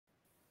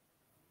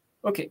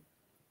Ok.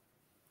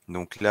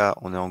 Donc là,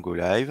 on est en Go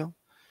Live.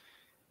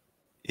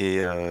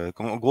 Et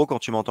en gros, quand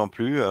tu m'entends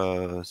plus,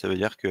 ça veut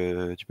dire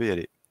que tu peux y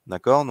aller.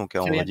 D'accord? Donc Très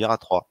on va bien. dire à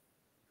 3.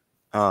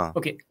 1,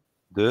 Ok.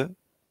 2.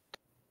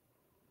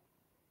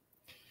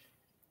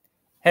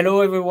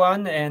 Hello,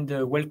 everyone, and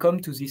welcome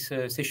to this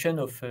session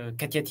of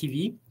Katia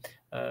TV.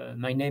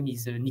 My name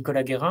is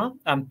Nicolas Guérin.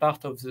 I'm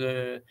part of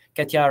the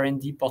Katia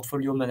R&D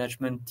portfolio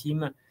management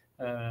team.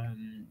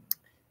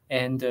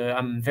 And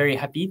I'm very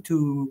happy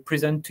to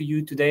present to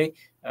you today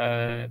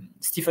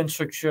Stephen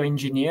Structure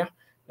Engineer,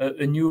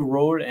 a new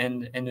role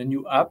and a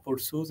new app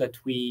also that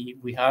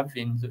we have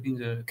in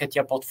the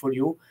Katia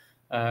portfolio.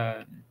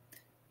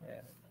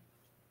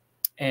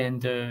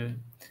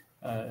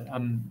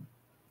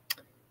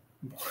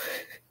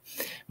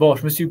 Bon,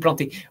 je me suis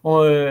planté.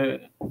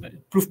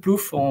 Plouf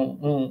plouf,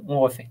 on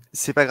refait.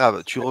 C'est pas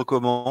grave, tu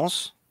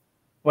recommences.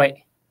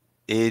 Ouais.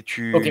 Et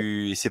Ok.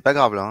 c'est pas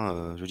grave, là,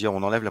 hein, je veux dire,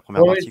 on enlève la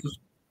première Ouais, partie,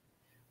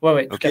 quoi.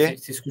 ouais, tout Ok? à fait.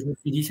 C'est ce que je me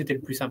suis dit, c'était le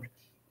plus simple.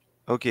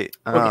 Ok, Ok.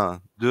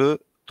 1, 2,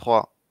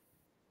 3.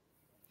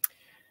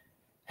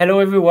 Hello,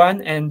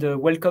 everyone, and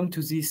welcome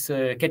to this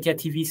Katia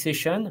TV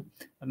session.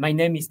 My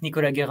name is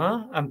Nicolas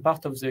Guérin. I'm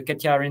part of the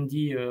Katia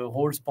R&D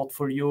roles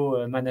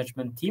portfolio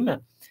management team.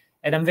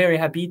 And I'm very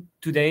happy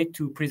today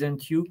to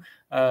present you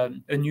a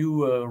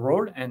new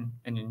role and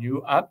a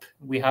new app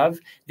we have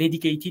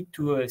dedicated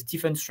to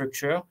Stephen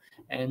Structure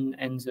and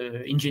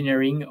the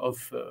engineering of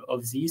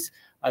this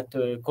at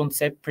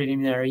concept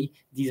preliminary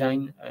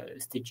design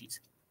stages.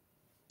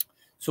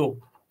 So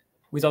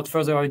without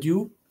further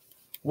ado,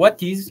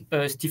 what is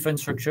Stephen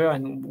Structure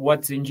and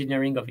what's the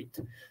engineering of it?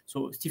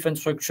 So Stephen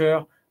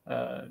Structure,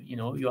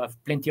 you have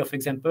plenty of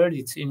examples.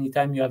 It's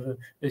anytime you have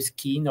a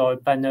skin or a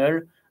panel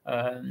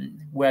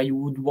where you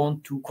would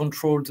want to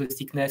control the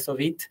thickness of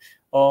it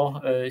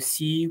or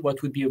see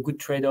what would be a good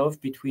trade-off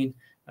between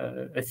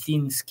a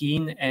thin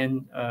skin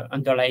and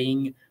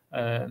underlying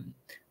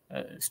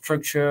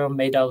structure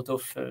made out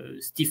of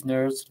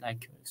stiffeners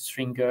like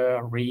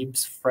stringer,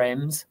 ribs,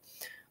 frames.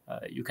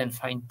 You can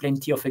find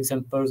plenty of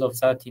examples of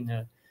that in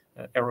the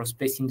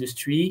aerospace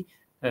industry,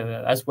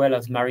 as well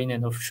as marine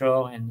and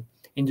offshore and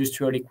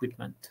industrial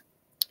equipment.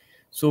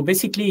 So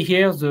basically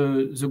here,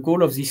 the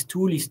goal of this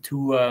tool is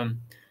to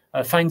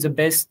find the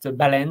best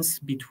balance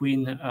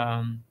between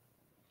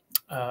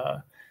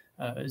the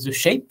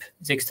shape,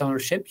 the external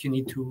shape you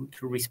need to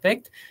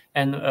respect,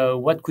 and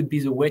what could be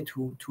the way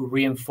to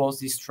reinforce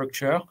this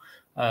structure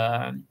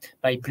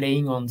by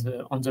playing on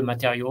the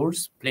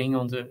materials, playing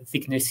on the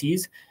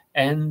thicknesses,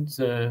 and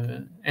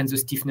the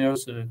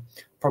stiffeners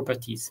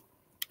properties.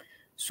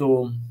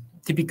 So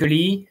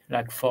typically,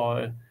 like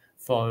for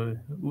a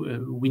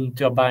wind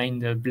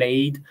turbine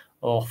blade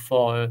or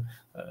for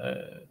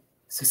the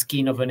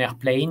skin of an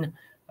airplane,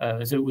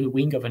 the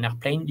wing of an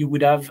airplane, you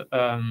would have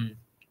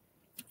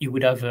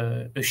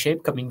a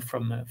shape coming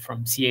from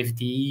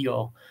CFD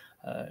or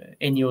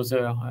any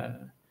other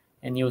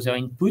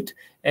input,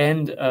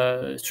 and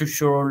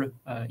structural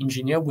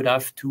engineer would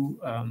have to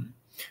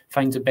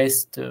find the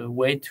best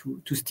way to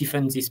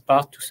stiffen this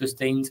part to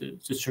sustain the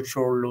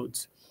structural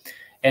loads.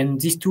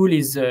 And this tool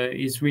is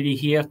really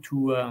here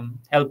to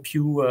help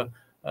you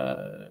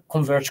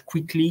converge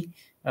quickly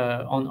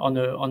on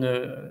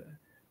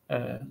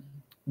a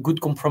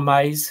good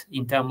compromise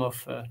in terms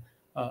of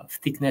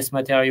thickness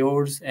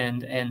materials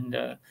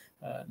and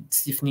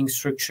stiffening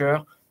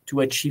structure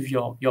to achieve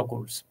your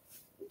goals.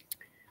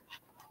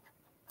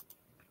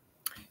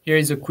 Here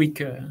is a quick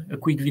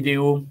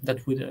video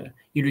that would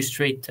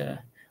illustrate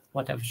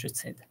what I've just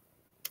said.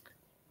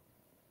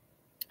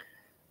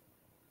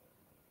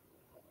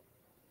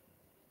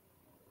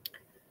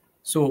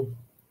 So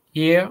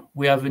here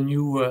we have a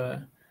new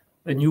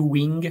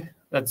wing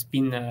that's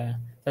been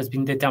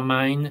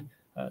determined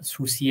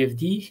through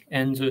CFD,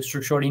 and the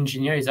structural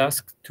engineer is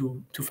asked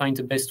to find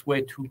the best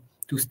way to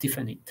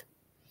stiffen it.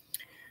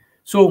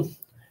 So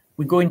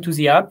we go into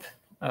the app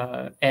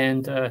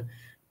and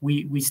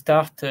we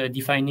start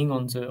defining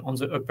on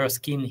the upper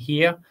skin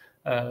here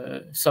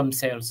some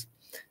cells.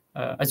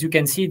 As you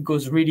can see, it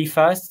goes really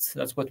fast.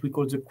 That's what we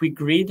call the quick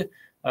grid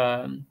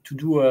to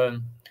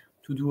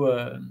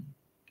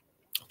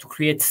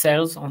create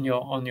cells on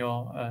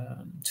your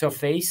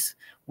surface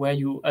where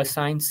you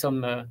assign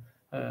some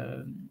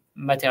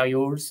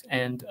materials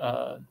and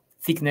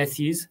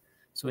thicknesses.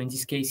 So in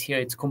this case here,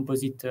 it's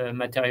composite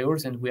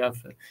materials, and we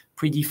have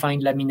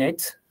predefined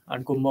laminates.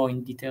 I'll go more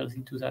in details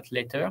into that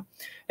later.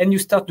 And you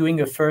start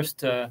doing a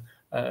first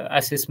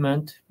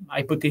assessment,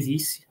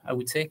 hypothesis, I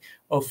would say,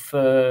 of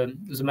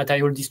the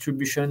material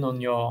distribution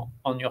on your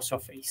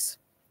surface.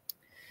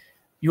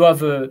 You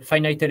have a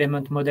finite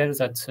element model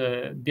that's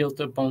built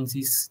upon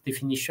this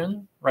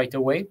definition right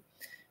away,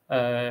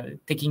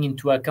 taking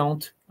into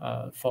account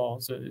for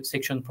the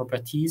section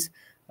properties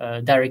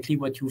directly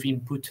what you've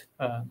input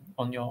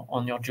on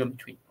your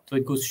geometry. So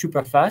it goes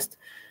super fast,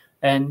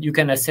 and you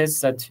can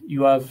assess that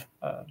you have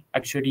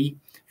actually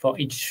for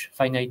each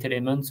finite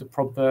element the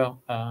proper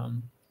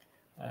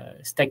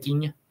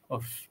stacking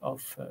of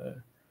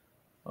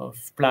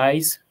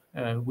plies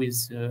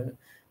with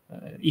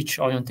each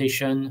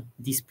orientation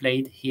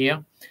displayed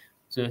here,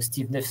 the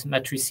stiffness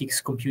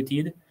matrices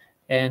computed,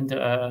 and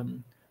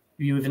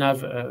you even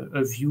have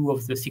a view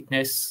of the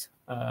thickness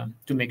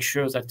to make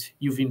sure that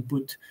you've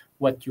input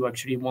what you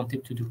actually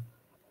wanted to do.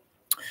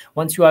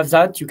 Once you have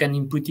that, you can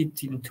input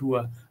it into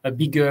a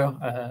bigger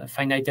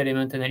finite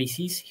element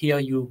analysis. Here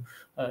you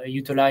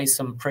utilize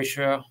some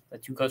pressure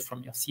that you got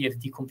from your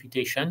CFD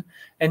computation,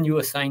 and you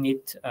assign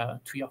it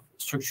to your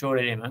structural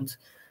element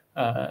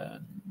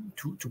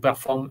to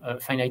perform a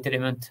finite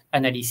element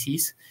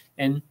analysis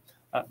and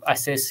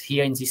assess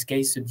here, in this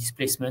case, the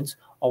displacement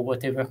or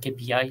whatever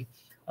KPI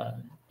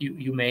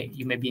you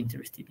may be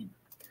interested in.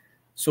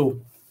 So,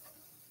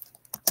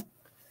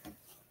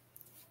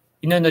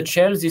 in a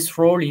nutshell, this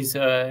role is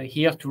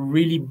here to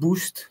really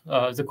boost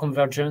the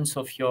convergence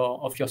of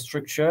your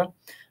structure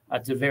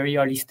at the very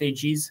early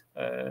stages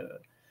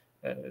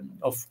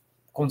of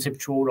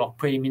conceptual or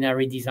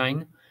preliminary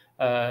design,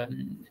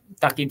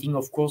 targeting,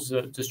 of course,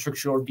 the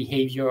structural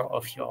behavior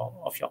of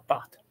your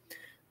part.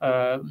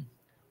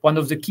 One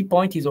of the key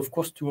points is, of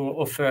course, to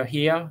offer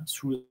here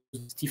through the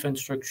Stiffen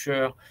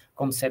Structure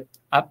Concept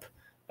app,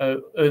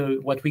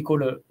 what we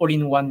call an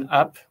all-in-one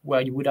app,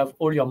 where you would have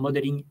all your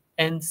modeling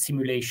and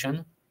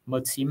simulation,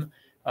 ModSim,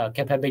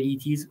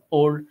 capabilities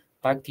all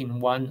packed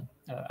in one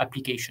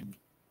application.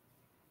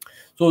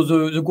 So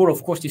the goal,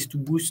 of course, is to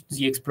boost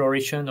the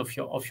exploration of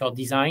your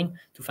design,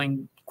 to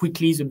find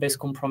quickly the best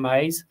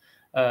compromise,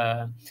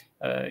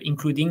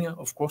 including,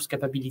 of course,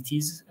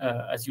 capabilities,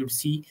 as you'll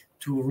see,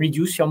 to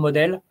reduce your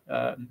model,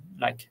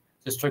 like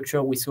the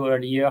structure we saw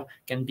earlier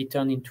can be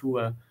turned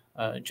into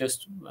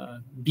just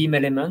beam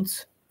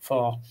elements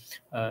for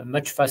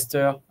much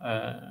faster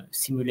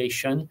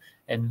simulation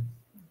and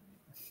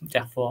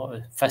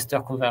therefore faster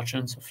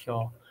convergence of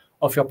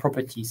your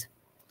properties.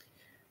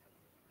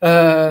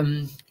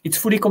 It's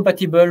fully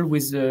compatible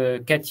with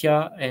the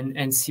CATIA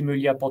and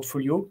Simulia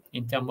portfolio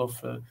in terms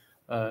of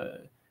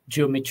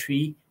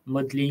geometry,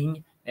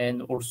 modeling,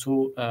 and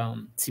also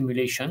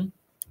simulation.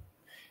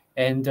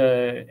 And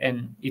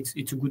it's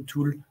a good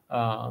tool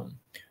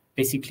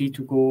basically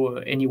to go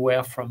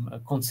anywhere from a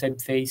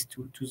concept phase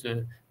to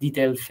the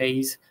detail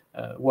phase,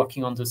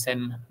 working on the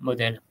same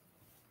model.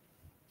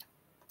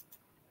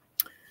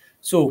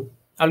 So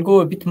I'll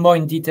go a bit more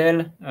in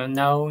detail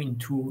now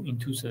into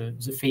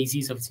the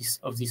phases of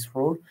this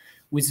role.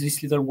 With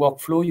this little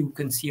workflow you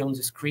can see on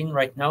the screen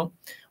right now,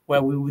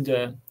 where we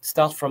would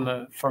start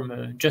from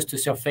just a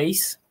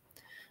surface.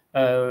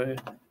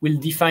 We'll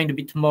define a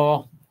bit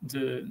more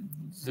the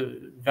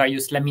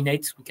various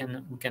laminates we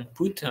can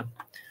put.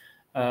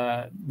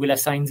 We'll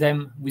assign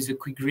them with a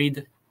quick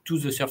grid to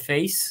the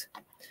surface.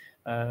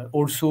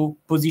 Also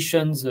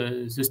position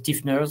the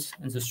stiffeners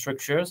and the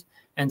structures,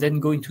 and then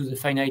go into the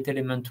finite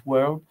element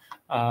world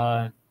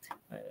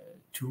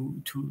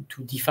to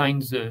define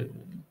the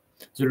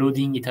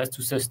loading it has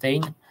to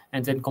sustain,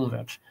 and then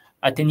converge.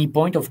 At any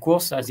point, of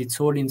course, as it's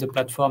all in the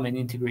platform and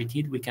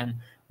integrated, we can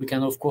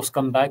of course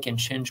come back and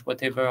change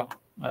whatever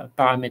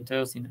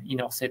parameters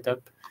in our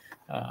setup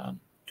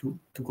to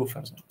go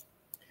further.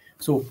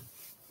 So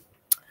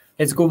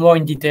let's go more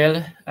in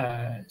detail.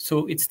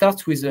 So it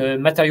starts with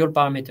material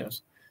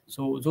parameters.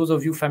 So those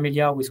of you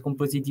familiar with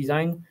composite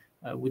design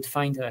would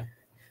find a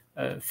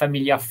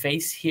familiar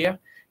face here.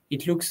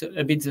 It looks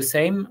a bit the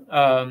same,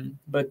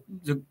 but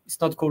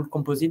it's not called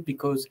composite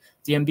because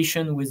the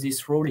ambition with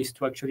this role is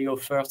to actually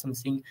offer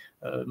something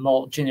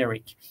more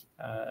generic.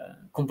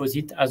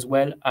 Composite as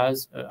well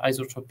as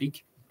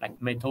isotropic, like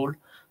metal,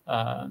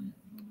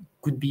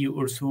 could be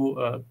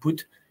also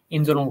put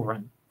in the long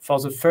run. For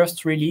the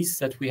first release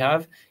that we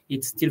have,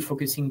 it's still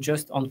focusing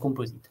just on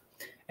composite.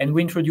 And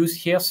we introduce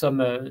here some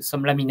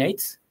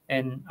laminates,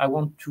 and I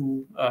want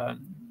to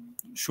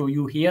show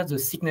you here the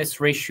thickness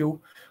ratio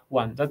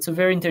one. That's a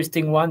very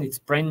interesting one. It's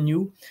brand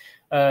new.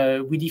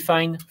 We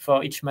define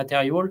for each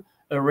material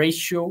a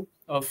ratio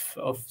of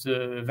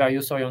the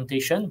various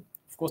orientation.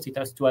 Of course, it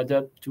has to add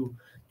up to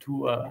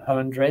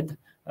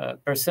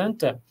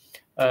 100%.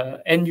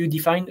 And you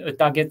define a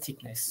target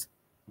thickness.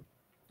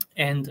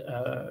 And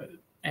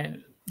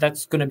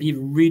that's going to be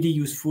really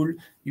useful,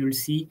 you'll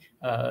see,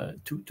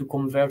 to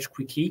converge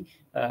quickly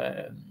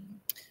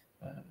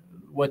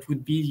what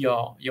would be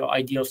your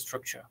ideal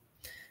structure.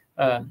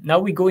 Now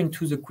we go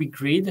into the quick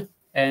grid,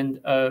 and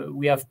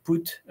we have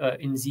put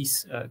in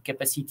this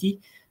capacity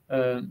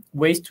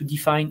ways to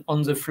define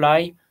on the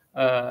fly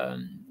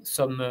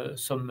some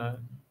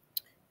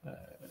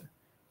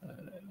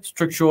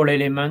structural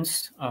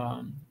elements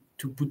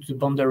to put the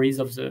boundaries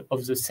of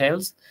the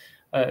cells.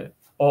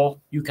 Or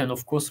you can,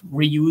 of course,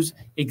 reuse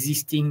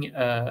existing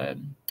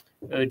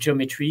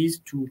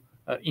geometries to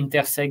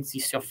intersect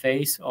this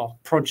surface or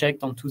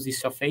project onto this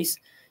surface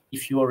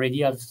if you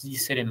already have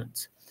these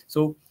elements.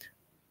 So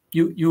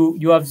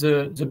you have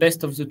the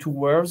best of the two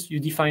worlds. You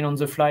define on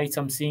the fly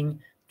something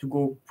to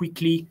go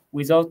quickly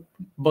without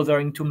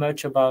bothering too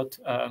much about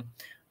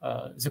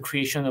the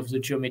creation of the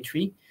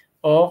geometry,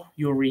 or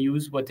you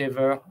reuse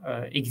whatever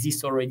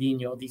exists already in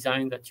your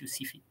design that you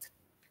see fit.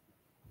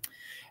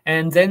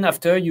 And then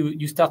after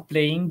you start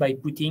playing by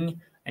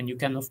putting, and you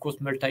can of course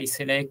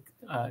multi-select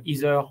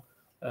either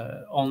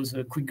on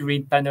the quick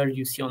grid panel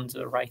you see on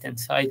the right hand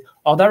side,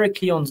 or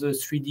directly on the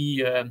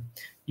 3D.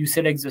 You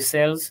select the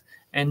cells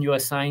and you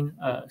assign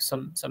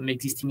some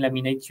existing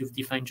laminates you've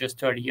defined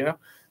just earlier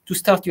to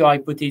start your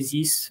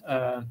hypothesis,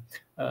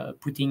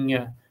 putting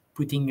a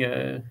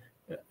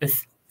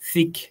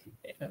thick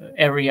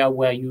area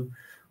where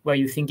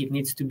you think it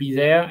needs to be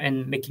there,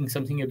 and making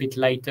something a bit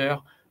lighter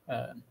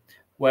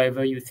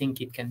wherever you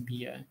think it can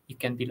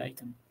be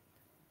lightened.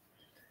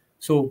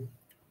 So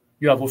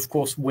you have, of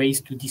course,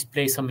 ways to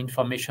display some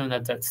information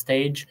at that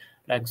stage,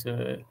 like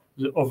the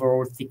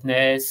overall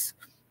thickness,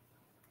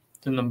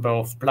 the number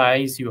of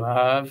plies you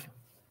have,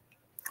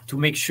 to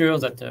make sure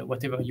that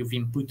whatever you've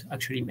input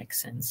actually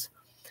makes sense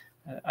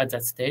at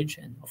that stage.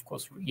 And of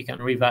course, you can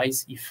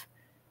revise if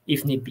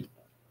need be.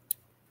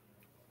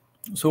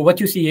 So what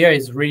you see here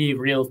is really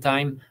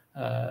real-time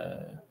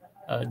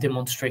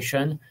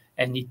demonstration,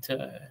 and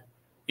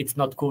it's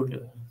not called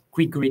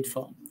quick grid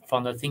for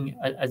nothing,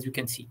 as you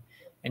can see.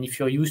 And if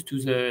you're used to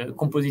the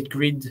composite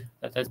grid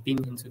that has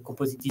been in the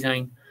composite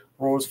design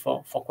roles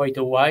for quite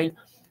a while,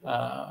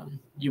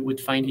 you would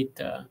find it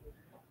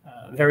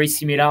very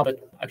similar, but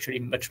actually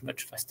much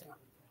faster.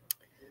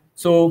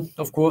 So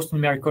of course,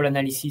 numerical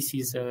analysis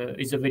is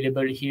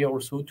available here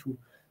also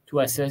to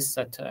assess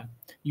that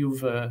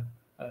you've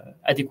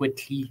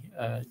adequately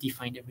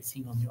defined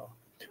everything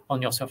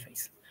on your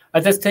surface.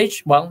 At that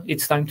stage, well,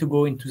 it's time to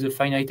go into the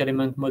finite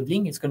element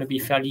modeling. It's going to be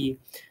fairly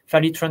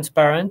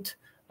transparent.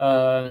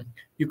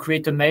 You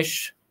create a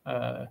mesh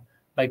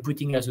by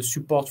putting as a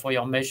support for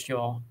your mesh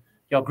your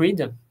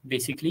grid,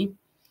 basically,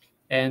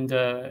 and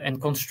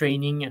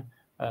constraining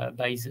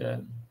by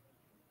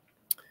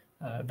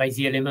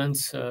the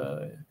elements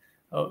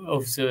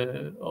of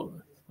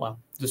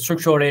the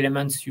structural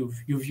elements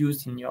you've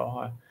used in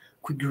your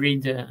quick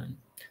grid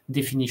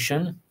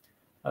definition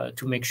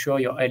to make sure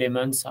your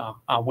elements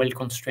are well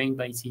constrained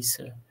by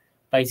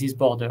these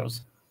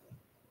borders.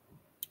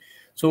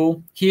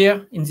 So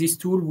here in this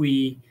tool,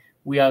 we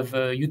have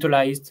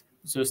utilized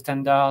the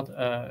standard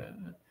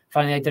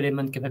finite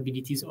element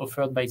capabilities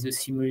offered by the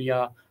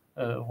Simulia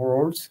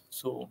roles.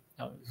 So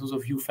those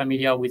of you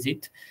familiar with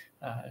it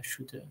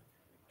should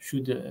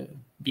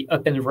be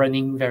up and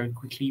running very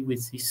quickly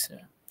with this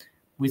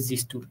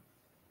tool.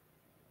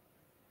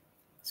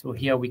 So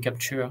here we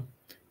capture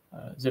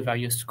the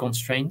various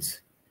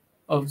constraints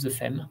of the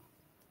FEM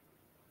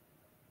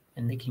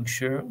and making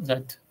sure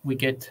that we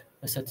get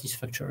a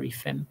satisfactory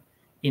FEM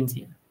in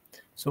the end.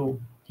 So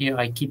here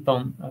I keep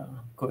on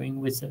going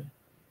with the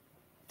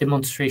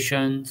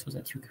demonstration so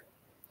that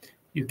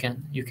you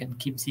can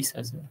keep this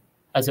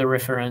as a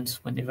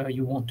reference whenever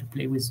you want to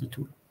play with the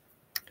tool.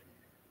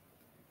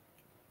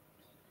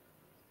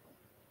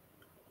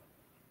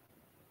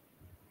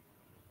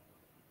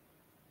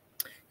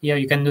 Here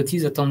you can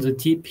notice that on the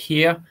tip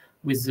here,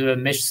 with the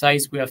mesh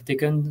size we have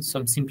taken,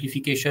 some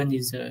simplification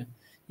is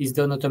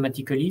done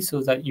automatically,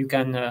 so that you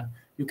can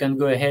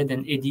go ahead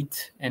and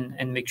edit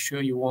and make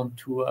sure you want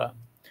to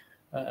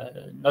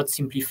not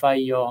simplify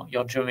your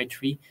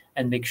geometry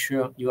and make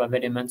sure you have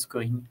elements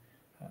going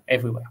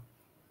everywhere.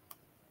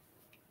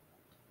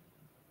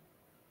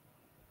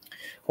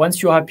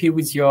 Once you're happy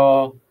with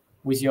your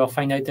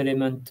finite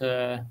element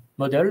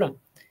model,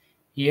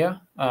 here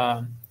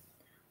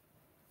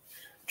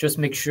just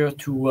make sure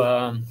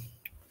to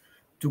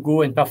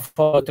go and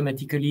perform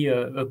automatically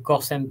a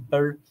core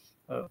sample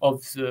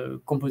of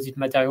the composite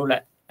material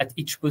at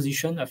each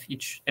position of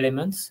each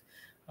element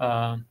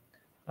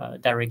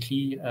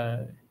directly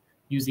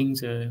using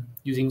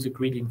the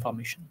grid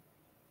information.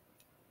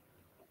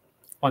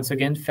 Once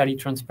again, fairly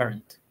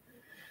transparent.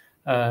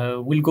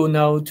 We'll go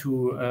now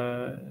to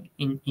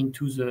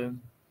into the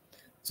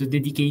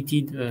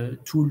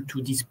dedicated tool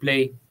to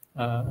display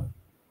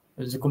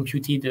the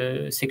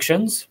computed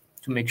sections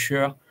to make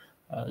sure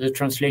the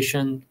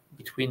translation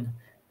between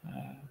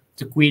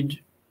the grid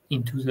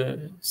into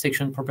the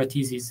section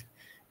properties is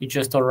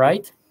just all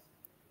right.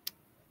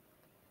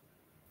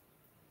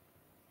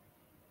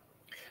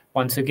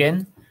 Once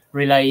again,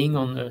 relying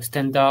on the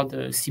standard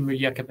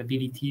Simulia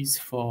capabilities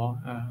for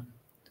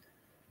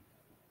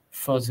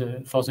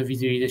the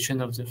visualization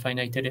of the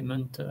finite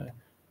element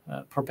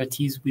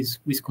properties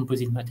with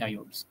composite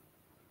materials.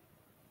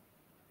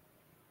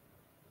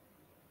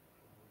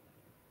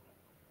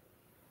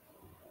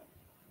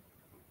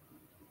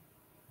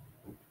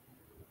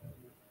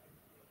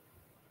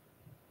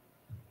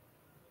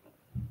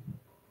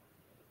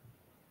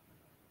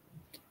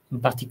 In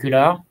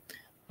particular,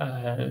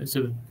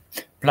 the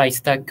ply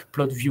stack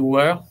plot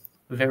viewer,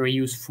 very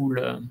useful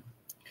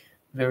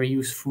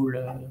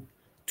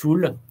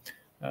tool,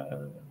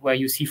 where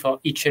you see for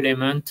each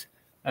element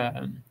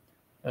a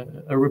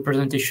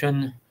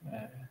representation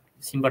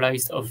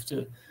symbolized of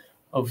the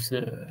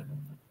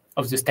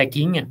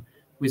stacking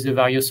with the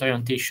various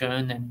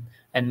orientation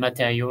and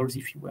materials,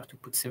 if you were to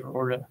put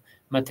several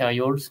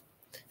materials,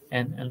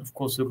 and of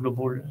course the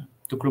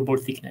global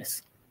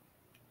thickness.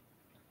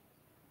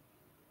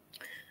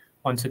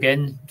 Once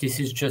again, this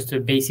is just a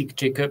basic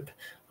checkup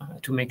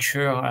to make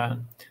sure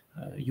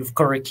you've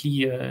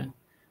correctly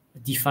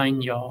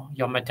defined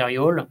your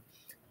material.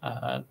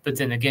 But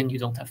then again, you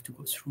don't have to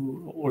go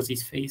through all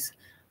this phase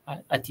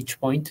at each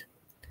point.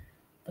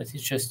 But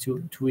it's just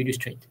to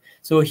illustrate.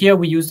 So here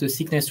we use the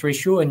thickness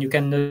ratio, and you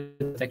can note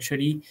that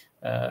actually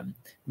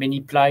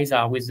many plies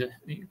are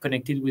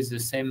connected with the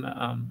same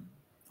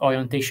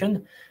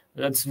orientation.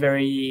 That's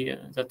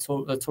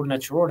all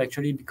natural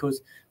actually,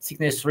 because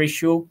thickness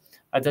ratio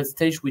at that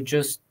stage we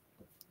just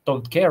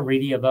don't care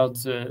really about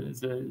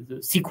the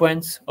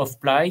sequence of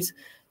plies.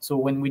 So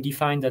when we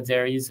define that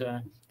there is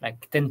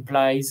like 10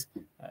 plies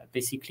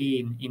basically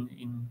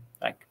in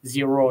like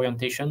zero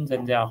orientation,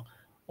 then they are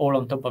all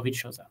on top of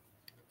each other.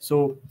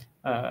 So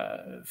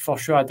for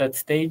sure at that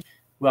stage,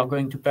 we are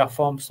going to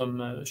perform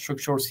some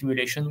structural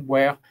simulation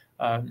where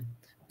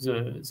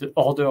the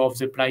order of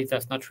the plies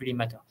does not really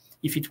matter.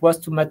 If it was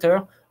to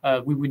matter,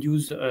 we would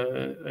use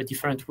a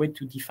different way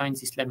to define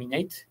this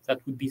laminate. That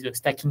would be the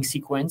stacking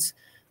sequence,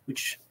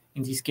 which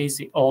in this case,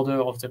 the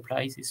order of the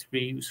plies is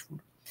really useful.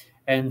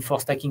 And for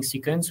stacking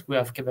sequence, we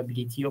have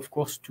capability, of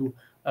course, to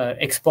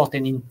export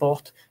and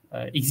import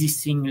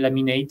existing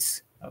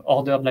laminates,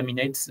 ordered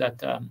laminates that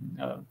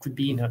could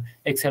be in an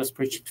Excel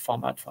spreadsheet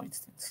format, for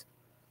instance.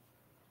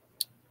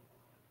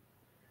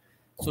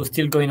 So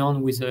still going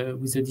on with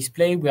the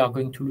display, we are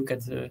going to look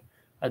at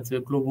the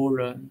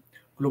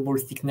global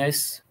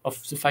thickness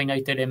of the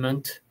finite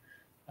element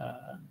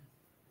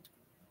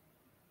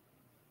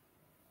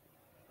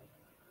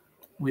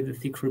with a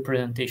thick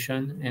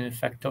representation and a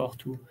factor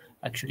to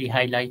actually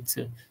highlight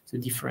the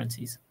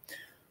differences.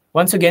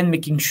 Once again,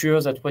 making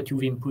sure that what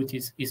you've input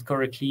is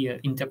correctly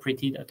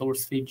interpreted at all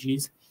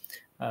stages.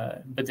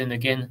 But then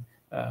again,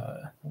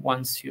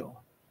 once you're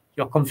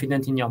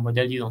confident in your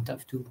model, you don't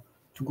have to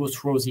go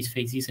through these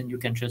phases, and you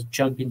can just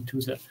jump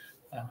into the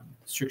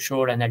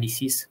structural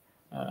analysis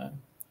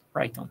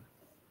right on.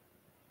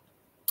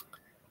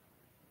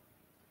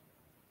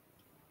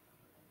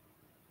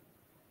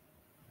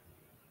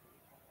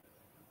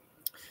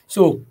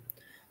 So,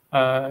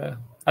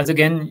 as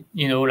again,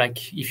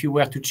 like if you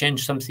were to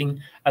change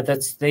something at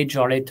that stage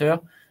or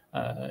later,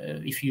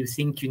 if you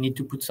think you need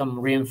to put some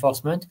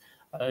reinforcement,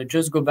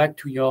 just go back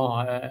to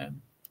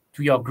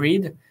your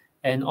grid,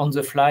 and on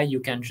the fly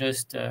you can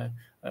just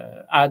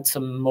add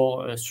some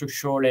more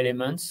structural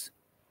elements,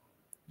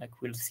 like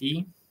we'll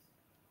see.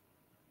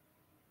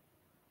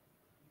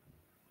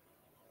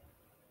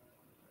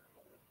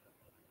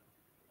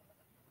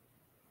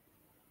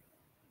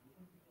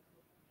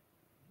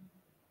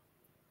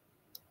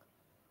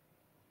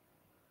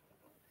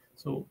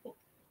 So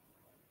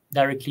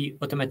directly,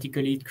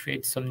 automatically, it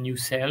creates some new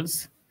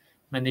cells,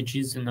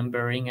 manages the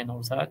numbering and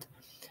all that.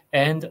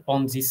 And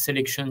on these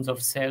selections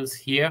of cells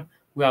here,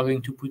 we are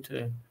going to put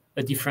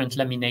a different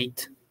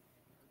laminate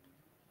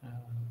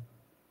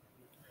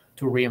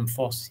to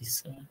reinforce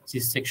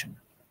this section.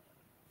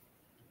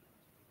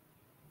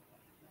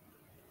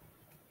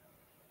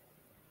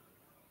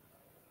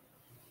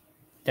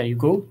 There you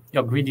go.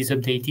 Your grid is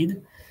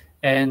updated.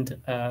 And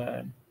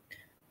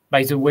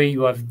by the way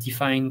you have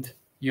defined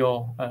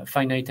your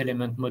finite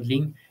element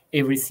modeling,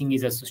 everything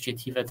is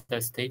associative at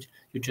that stage.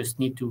 You just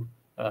need to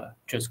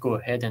just go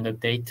ahead and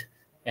update,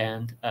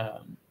 and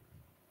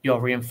your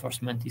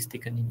reinforcement is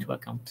taken into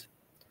account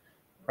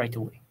right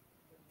away.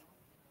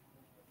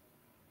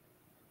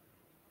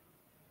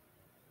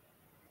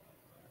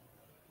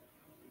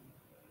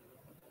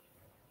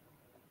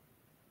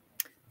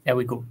 There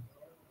we go.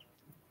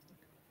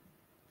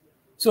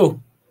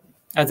 So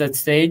at that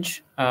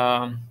stage,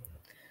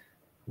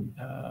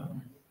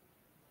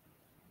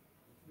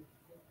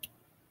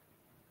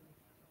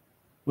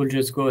 we'll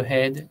just go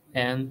ahead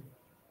and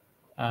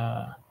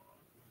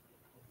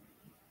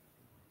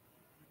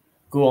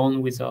go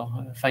on with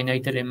our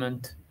finite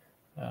element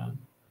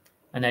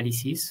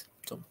analysis.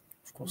 So,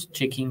 of course,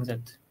 checking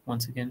that,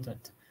 once again,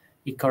 that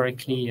it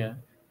correctly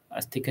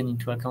has taken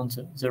into account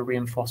the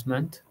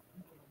reinforcement.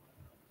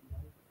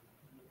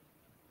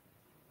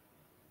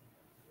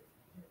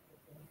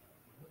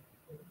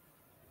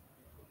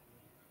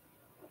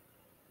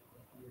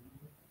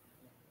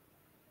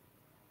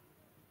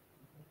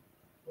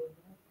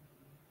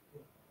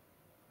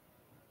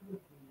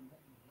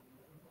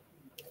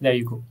 There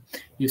you go.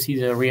 You see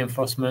the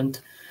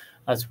reinforcement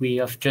as we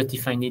have just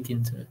defined it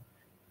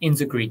in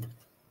the grid.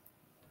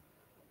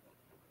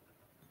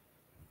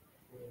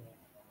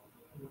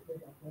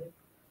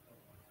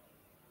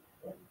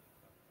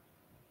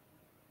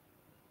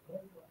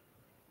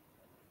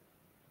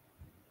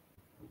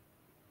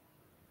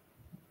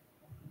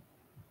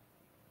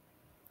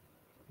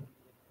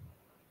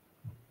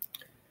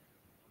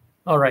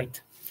 All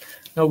right.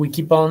 Now we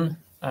keep on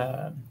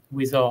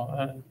with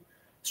our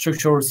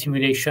structural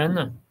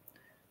simulation.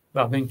 We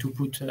are going to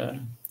put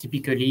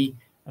typically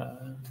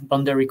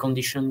boundary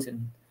conditions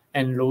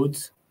and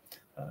loads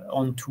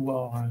onto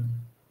our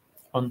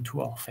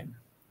frame.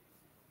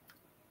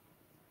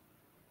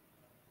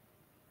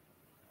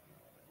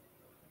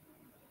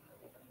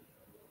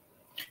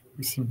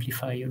 We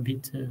simplify a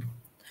bit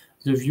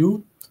the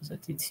view so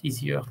that it's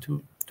easier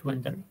to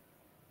handle.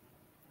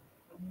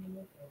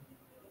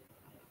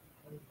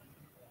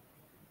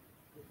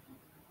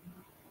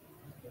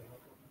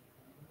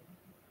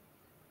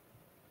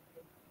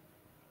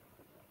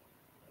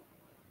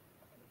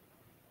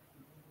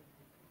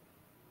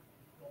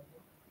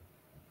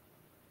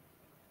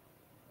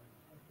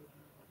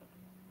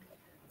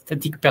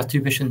 Static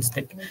perturbation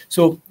step.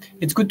 So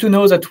it's good to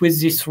know that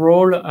with this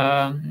role,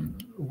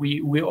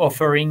 we're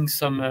offering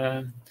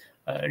some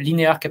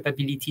linear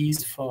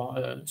capabilities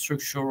for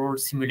structural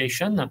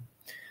simulation.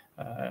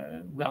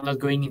 We are not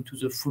going into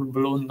the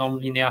full-blown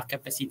non-linear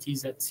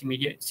capacities that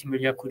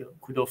Simulia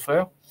could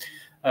offer.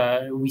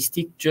 We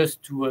stick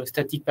just to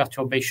static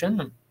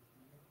perturbation.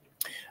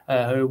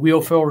 We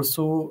offer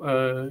also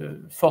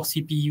 4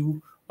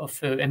 CPU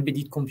of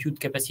embedded compute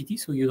capacity,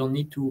 so you don't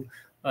need to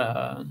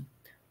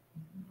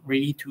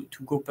really to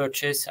go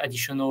purchase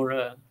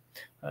additional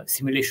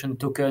simulation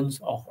tokens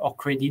or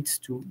credits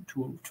to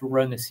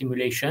run a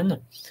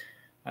simulation,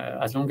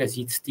 as long as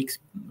it sticks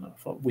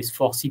with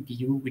 4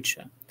 CPU, which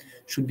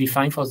should be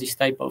fine for this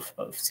type of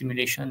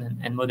simulation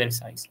and model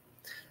size.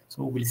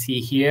 So we'll see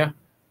here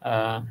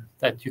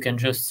that you can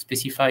just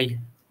specify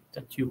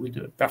that you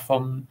would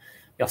perform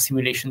your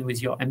simulation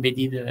with your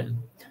embedded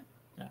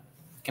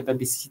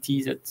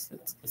capability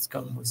that's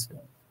come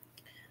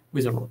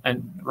with a role,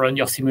 and run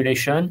your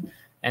simulation,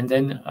 and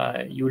then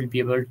you will be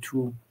able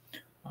to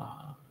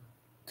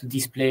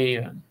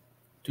display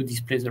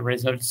the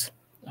results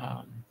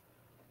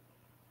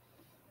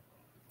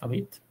of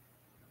it.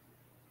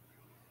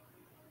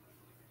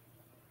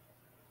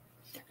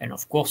 And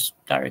of course,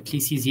 directly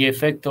see the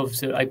effect of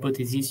the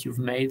hypothesis you've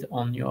made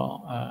on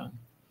your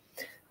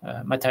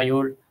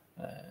material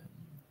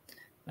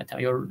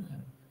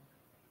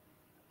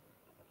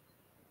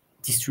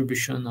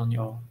distribution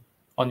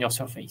on your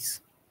surface.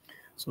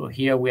 So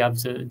here we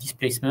have the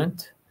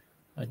displacement,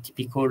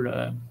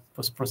 typical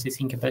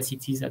post-processing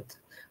capacities that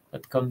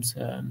comes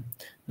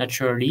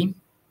naturally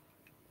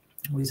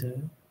with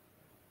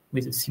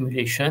a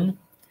simulation.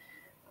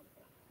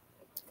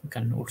 You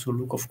can also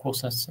look, of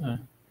course,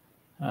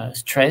 at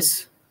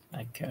stress,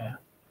 like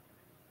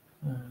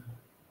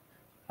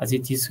as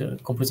it is a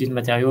composite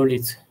material,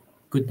 it's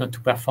good not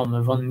to perform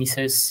a von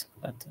Mises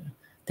that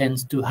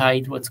tends to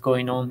hide what's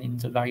going on in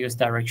the various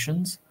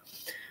directions.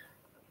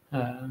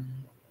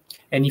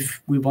 And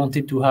if we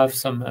wanted to have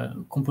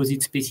some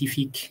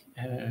composite-specific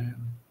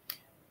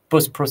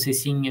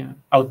post-processing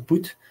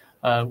output,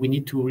 we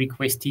need to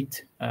request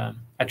it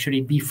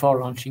actually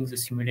before launching the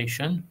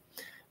simulation,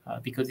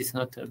 because it's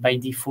not by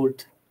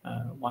default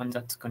one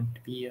that's going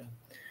to be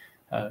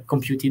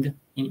computed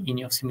in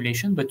your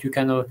simulation. But you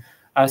can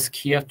ask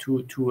here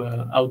to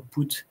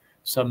output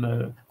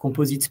some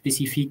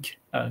composite-specific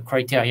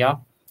criteria,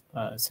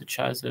 such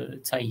as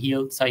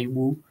Tsai-Hill,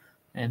 Tsai-Wu,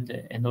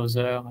 and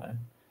other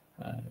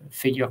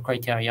failure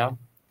criteria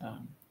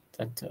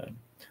that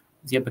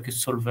the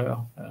Abacus solver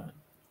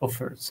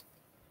offers.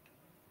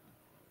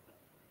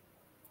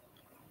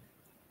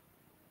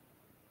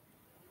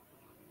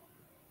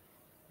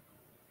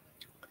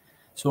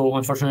 So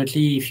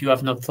unfortunately, if you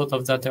have not thought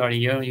of that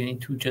earlier, you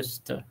need to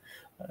just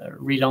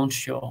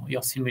relaunch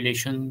your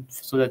simulation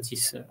so that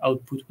this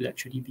output will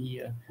actually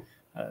be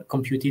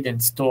computed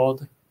and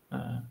stored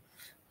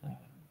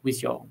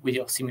with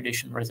your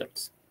simulation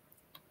results.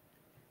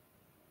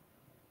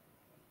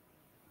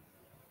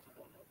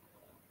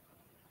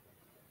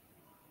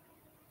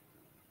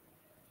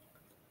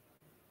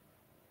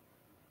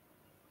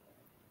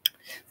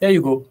 There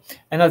you go.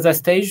 And at that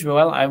stage,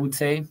 well, I would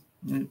say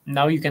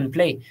now you can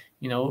play.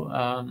 You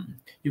know,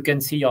 you can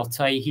see your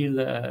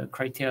Tsai-Hill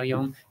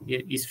criterion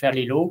is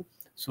fairly low.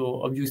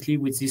 So obviously,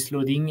 with this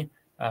loading,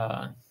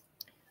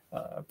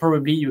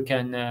 probably you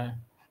can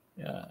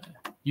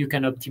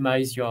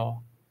optimize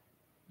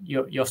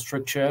your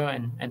structure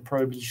and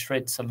probably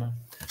shred some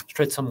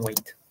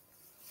weight.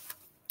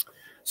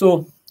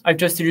 So I've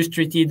just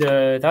illustrated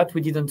that.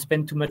 We didn't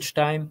spend too much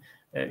time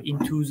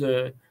into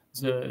the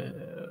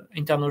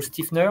internal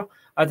stiffener.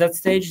 At that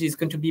stage, it's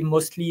going to be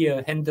mostly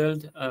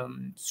handled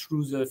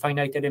through the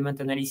finite element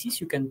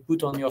analysis. You can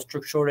put on your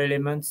structural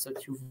elements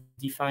that you've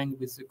defined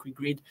with the quick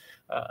grid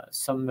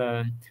some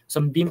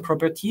beam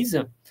properties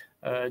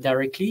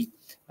directly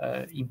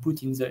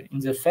input in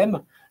the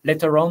FEM.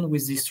 Later on,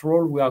 with this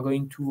role, we are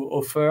going to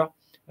offer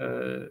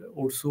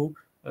also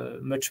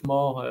much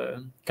more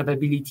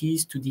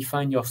capabilities to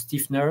define your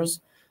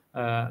stiffeners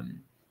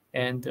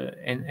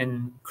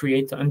and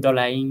create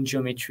underlying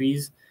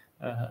geometries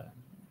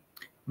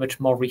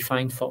much more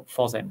refined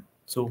for them.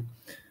 So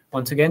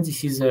once again,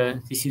 this is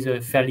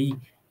a fairly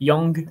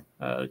young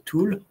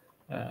tool,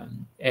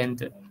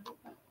 and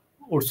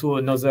also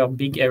another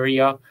big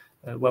area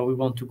where we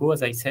want to go,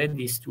 as I said,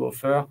 is to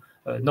offer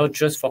not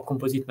just for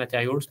composite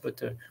materials,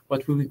 but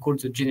what we will call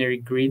the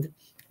generic grid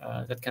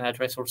that can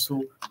address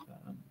also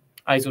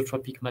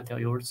isotropic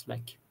materials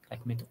like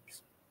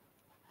metals.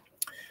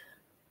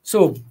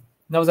 So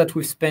now that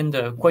we've spent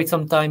quite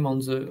some time on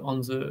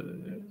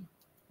the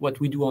what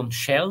we do on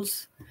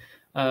shells,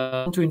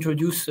 To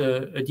introduce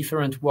a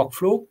different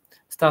workflow.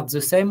 Start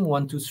the same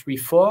 1, 2, 3,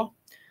 4,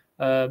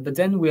 but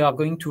then we are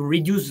going to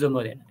reduce the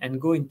model and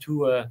go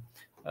into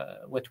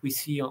what we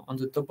see on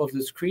the top of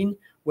the screen,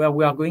 where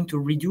we are going to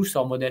reduce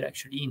our model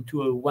actually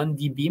into a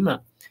 1D beam,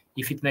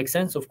 if it makes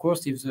sense. Of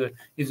course, if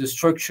the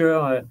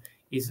structure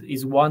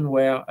is one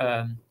where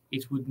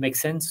it would make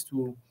sense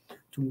to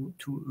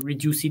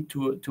reduce it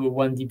to a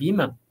 1D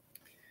beam.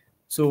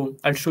 So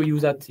I'll show you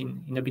that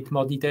in a bit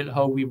more detail,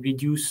 how we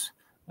reduce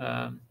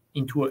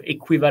into an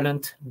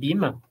equivalent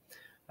beam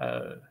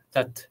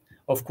that,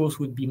 of course,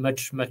 would be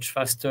much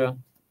faster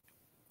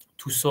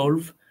to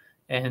solve,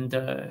 and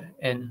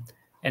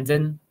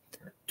then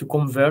to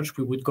converge,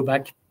 we would go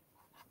back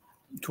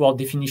to our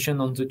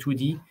definition on the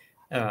 2D,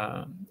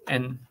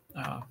 and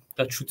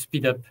that should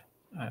speed up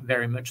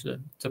very much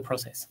the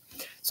process.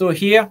 So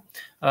here,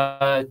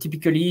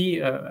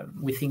 typically,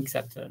 we think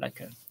that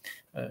like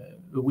a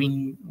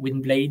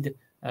wind blade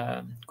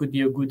could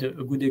be a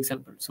good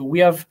example. So we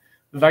have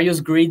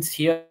various grids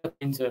here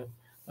in the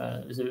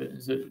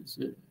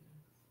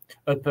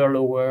upper,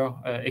 lower,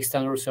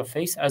 external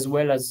surface, as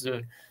well as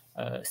the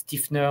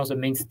stiffener, the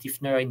main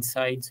stiffener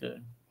inside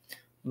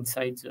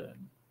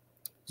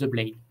the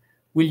blade.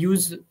 We'll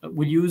use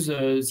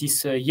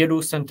this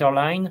yellow center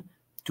line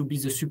to be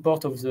the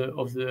support of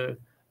the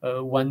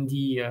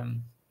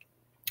 1D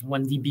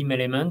beam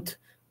element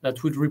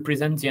that would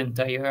represent the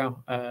entire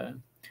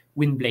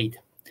wind blade.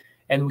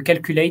 And we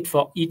calculate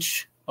for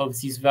each of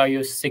these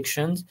various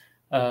sections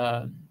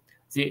the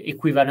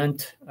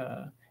equivalent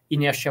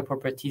inertia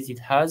properties it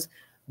has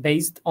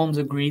based on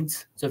the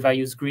grids, the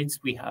various grids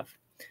we have.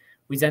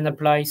 We then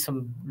apply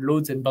some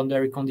loads and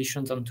boundary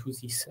conditions onto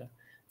this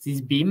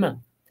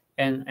beam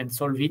and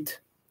solve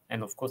it.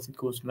 And of course, it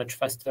goes much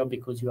faster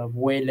because you have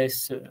way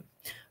less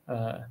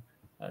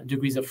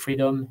degrees of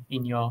freedom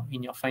in your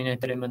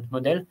finite element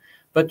model.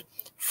 But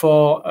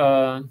for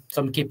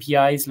some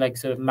KPIs like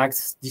the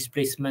max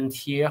displacement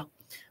here,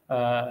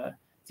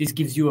 this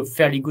gives you a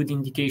fairly good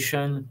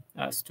indication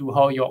as to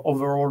how your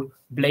overall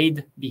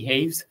blade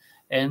behaves,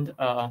 and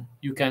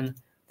you can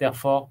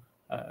therefore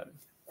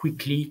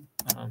quickly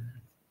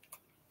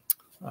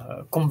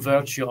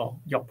converge your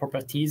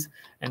properties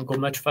and go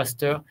much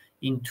faster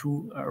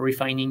into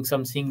refining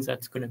something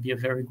that's going to be a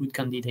very good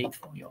candidate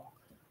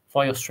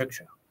for your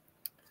structure.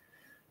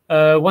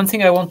 One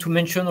thing I want to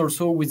mention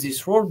also with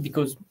this role,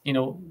 because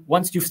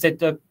once you've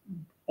set up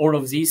all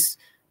of this,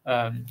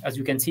 as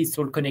you can see, it's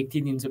all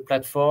connected in the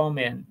platform,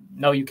 and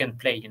now you can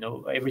play.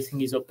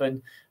 Everything is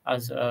open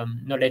as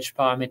knowledge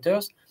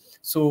parameters.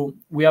 So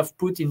we have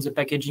put in the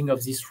packaging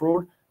of this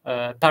role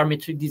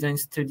parametric design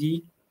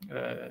study,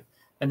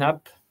 an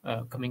app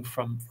coming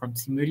from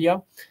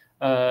Simulia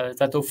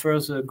that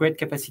offers a great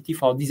capacity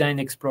for design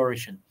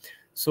exploration.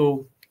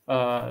 So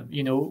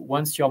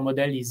once your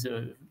model is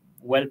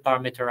well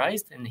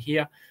parameterized, and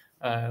here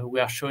we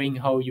are showing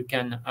how you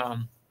can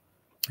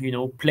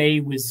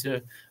play with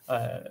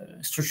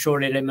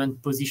structural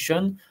element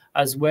position,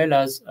 as well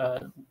as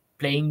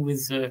playing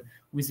with the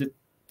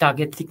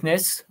target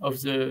thickness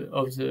of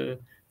the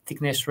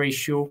thickness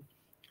ratio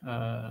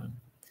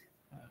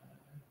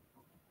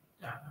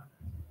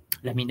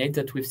laminate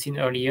that we've seen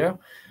earlier.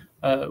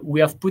 We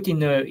have put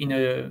in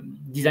a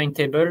design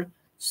table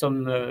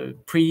some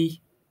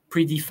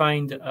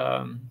predefined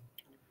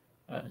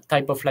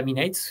type of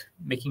laminates,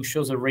 making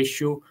sure the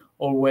ratio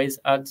always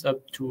adds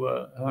up to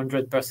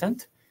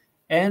 100%.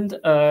 And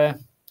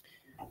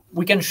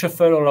we can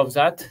shuffle all of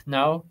that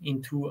now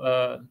into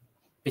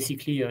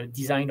basically a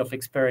design of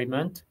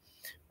experiment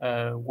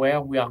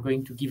where we are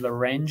going to give a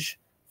range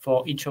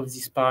for each of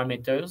these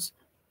parameters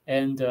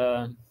and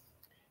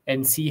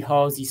see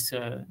how this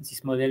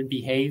model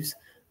behaves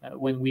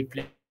when we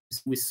play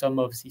with some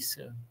of these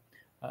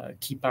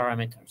key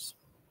parameters.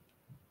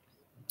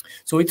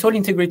 So it's all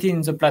integrated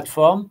in the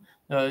platform.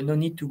 No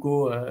need to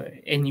go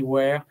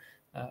anywhere.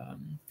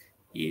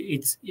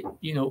 It's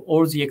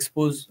all the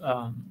exposed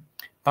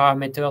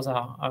parameters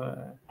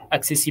are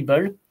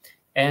accessible,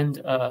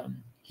 and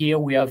here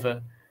we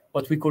have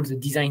what we call the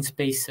design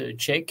space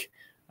check.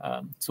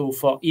 So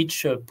for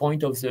each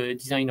point of the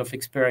design of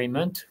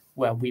experiment,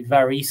 where we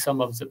vary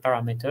some of the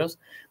parameters,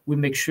 we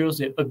make sure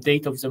the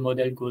update of the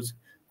model goes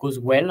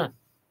well,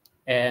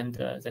 and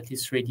that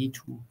is ready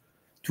to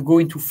go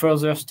into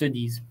further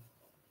studies.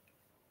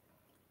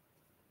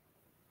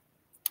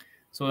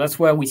 So that's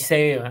where we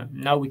say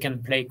now we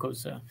can play,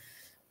 because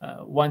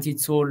once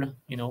it's all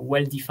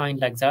well defined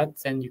like that,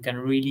 then you can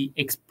really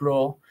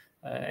explore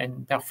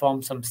and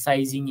perform some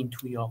sizing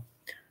into your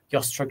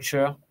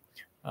structure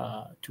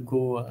to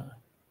go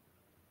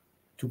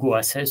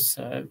assess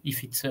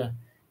if it's a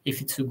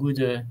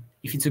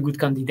good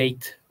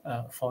candidate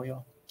for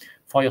your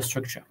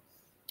structure.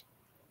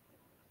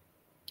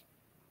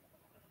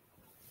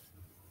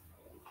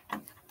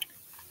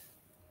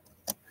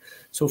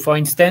 So, for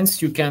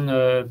instance, you can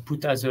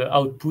put as an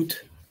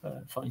output,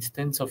 for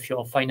instance, of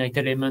your finite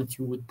element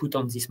you would put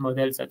on this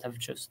model that I've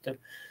just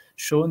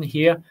shown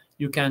here.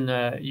 You can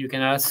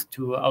ask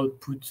to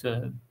output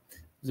the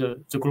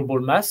global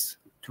mass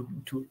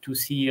to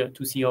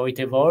see how it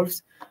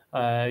evolves.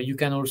 You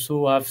can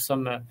also have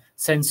some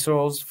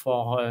sensors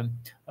for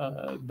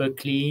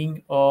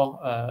buckling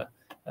or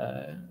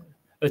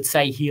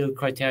outside heel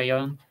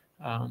criterion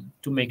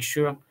to make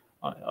sure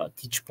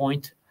at each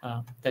point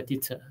that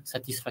it's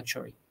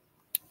satisfactory.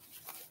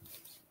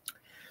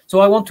 So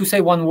I want to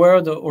say one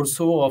word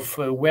also of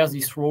where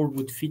this role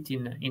would fit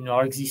in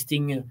our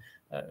existing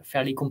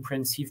fairly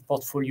comprehensive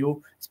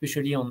portfolio,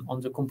 especially on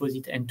the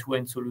composite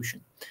end-to-end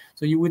solution.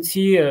 So you would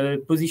see a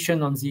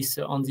position on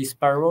this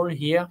parallel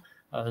here,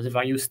 the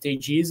various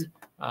stages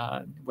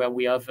where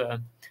we have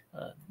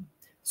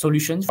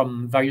solutions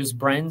from various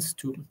brands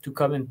to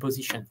come and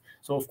position.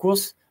 So of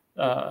course,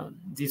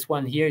 this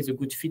one here is a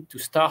good fit to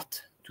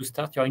start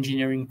your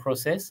engineering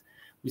process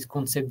with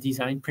concept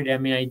design,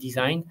 preliminary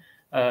design,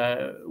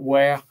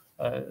 where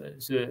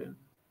the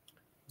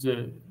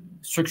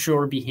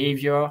structural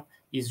behavior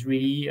is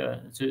really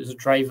the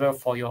driver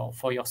for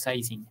your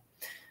sizing.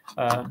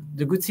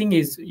 The good thing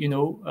is,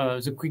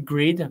 the quick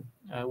grid,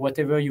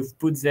 whatever you've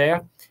put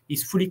there,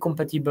 is fully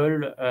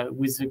compatible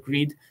with the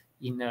grid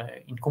in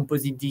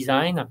composite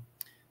design.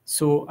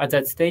 So at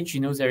that stage,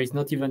 there is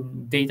not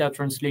even data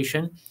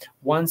translation.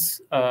 Once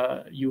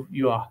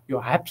you're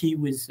happy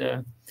with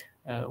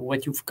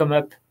what you've come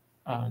up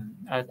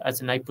as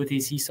an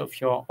hypothesis of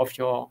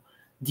your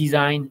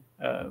design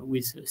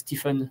with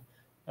Stephen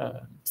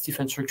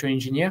Structural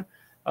Engineer,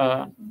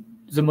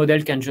 the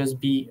model can just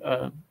be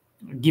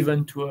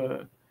given to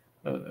a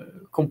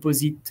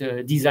composite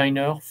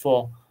designer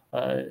for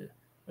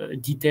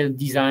detailed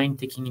design,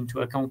 taking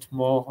into account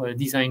more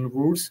design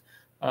rules,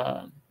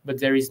 but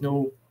there is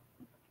no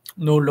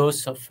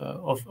loss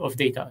of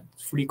data.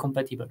 It's fully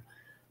compatible.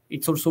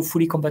 It's also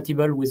fully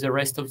compatible with the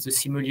rest of the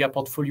Simulia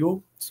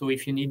portfolio. So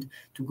if you need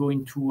to go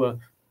into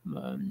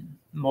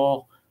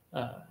more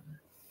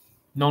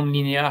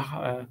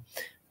nonlinear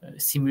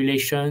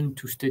simulation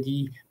to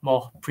study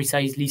more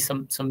precisely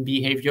some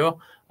behavior,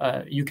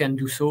 you can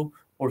do so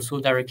also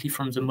directly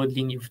from the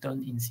modeling you've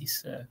done in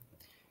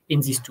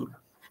this tool.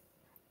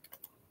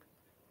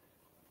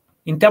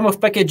 In terms of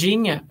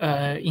packaging,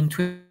 in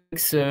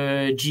 2X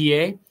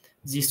GA,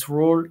 this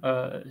role,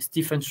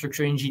 Stephen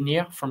Structural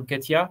Engineer from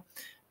CATIA,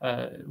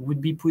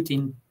 would be put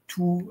in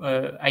two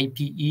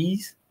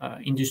IPEs,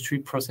 industry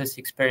process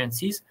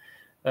experiences,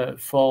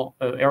 for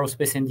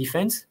aerospace and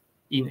defense.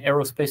 In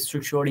aerospace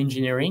structural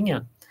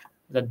engineering,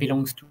 that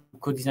belongs to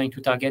co-design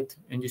to target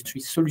industry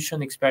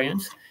solution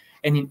experience,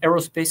 and in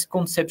aerospace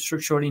concept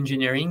structural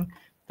engineering,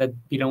 that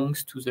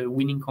belongs to the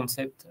winning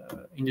concept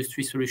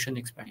industry solution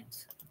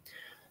experience.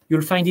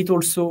 You'll find it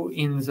also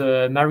in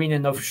the marine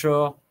and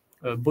offshore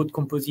boat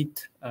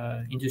composite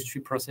industry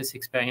process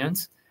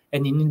experience,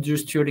 and in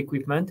industrial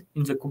equipment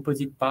in the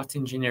composite parts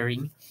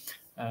engineering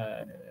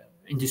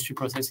industry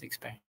process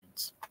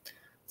experience.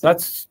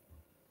 That's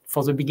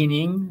for the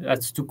beginning.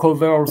 That's to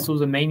cover also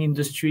the main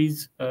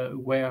industries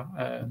where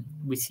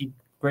we see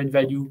great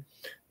value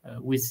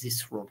with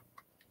this role.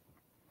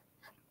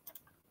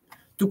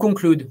 To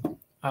conclude,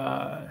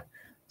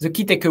 the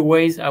key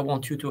takeaways I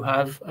want you to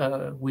have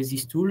with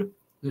this tool,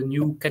 the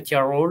new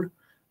CATIA role,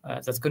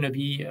 that's going to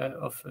be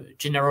of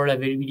general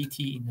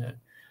availability in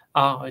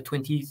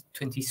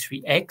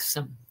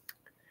R2023X.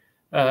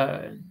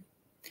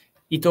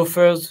 It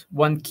offers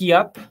one key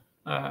app,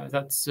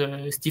 that's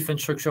Stephen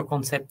Structure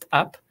Concept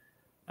app.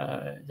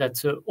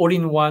 That's an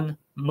all-in-one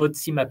mode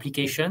sim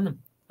application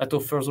that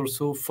offers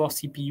also 4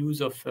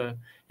 CPUs of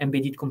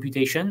embedded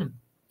computation.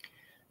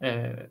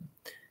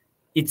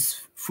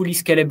 It's fully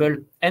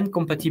scalable and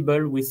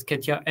compatible with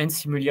CATIA and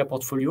Simulia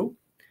portfolio,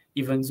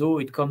 even though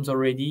it comes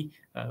already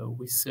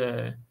with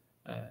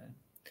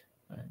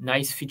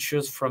nice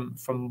features from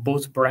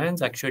both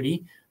brands,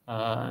 actually,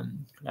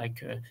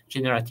 like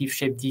generative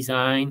shape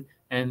design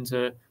and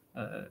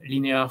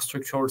linear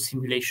structural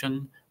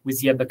simulation with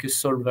the Abacus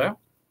solver.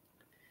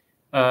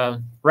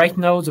 Right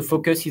now, the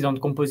focus is on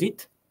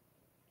composite,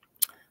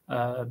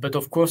 but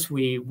of course,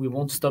 we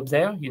won't stop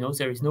there.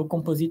 There is no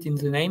composite in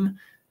the name.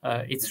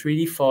 It's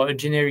really for a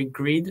generic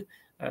grid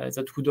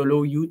that would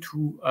allow you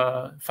to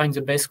find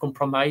the best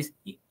compromise,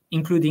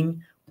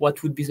 including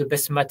what would be the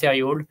best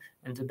material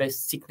and the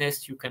best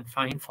thickness you can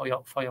find for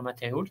your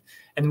material.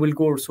 And we'll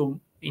go also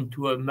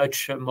into a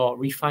much more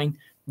refined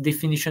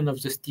definition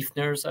of the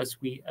stiffeners as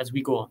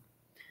we go on.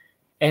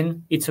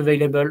 And it's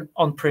available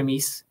on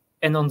premise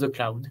and on the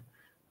cloud.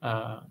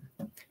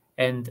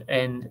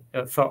 And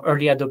for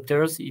early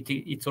adopters,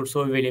 it's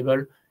also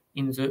available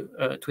in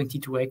the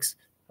 22X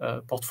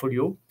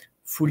portfolio,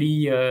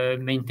 fully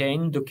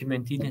maintained,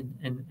 documented,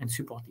 and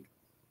supported.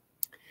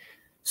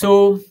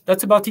 So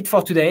that's about it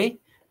for today.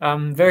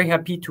 I'm very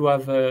happy to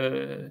have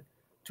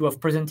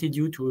presented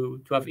you,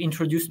 to have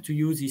introduced to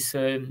you this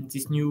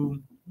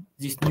new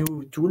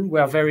tool. We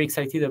are very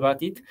excited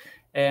about it,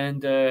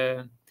 and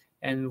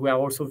we are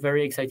also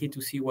very excited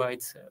to see where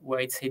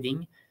it's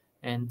heading.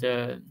 And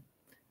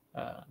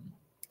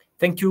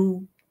thank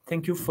you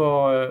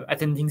for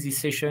attending this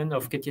session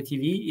of CATIA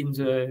TV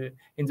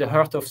in the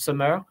heart of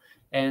summer.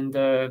 And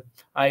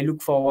I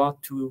look forward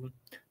to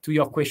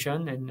your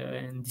question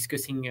and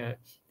discussing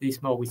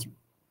this more with you.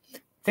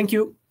 Thank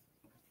you.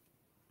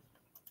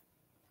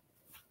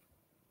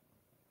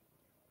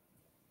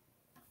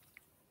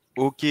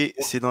 Ok,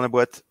 c'est dans la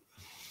boîte.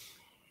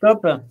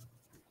 Top.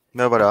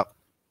 Ben voilà.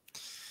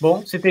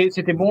 Bon,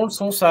 c'était bon le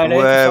son, ça allait,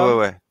 Ouais, tout ça?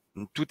 ouais.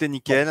 Tout est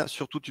nickel.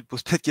 Surtout, tu te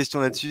poses pas de questions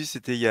là-dessus.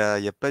 Il y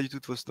a pas du tout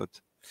de fausses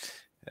notes.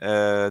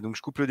 Donc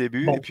je coupe le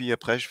début et puis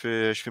après je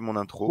fais mon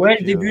intro. Ouais, et le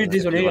puis, début, et puis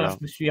désolé, voilà. je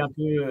me suis un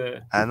peu.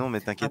 Ah non, mais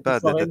t'inquiète pas,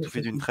 foiré, t'as mais tout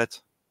fait d'une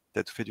traite.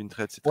 T'as tout fait d'une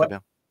traite, c'est ouais. très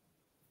bien.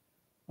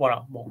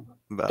 Voilà, bon.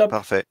 Bah, Top.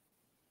 parfait.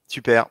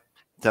 Super,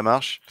 ça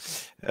marche.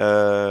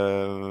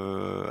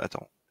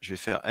 Attends, je vais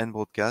faire end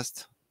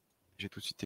broadcast. J'ai tout de suite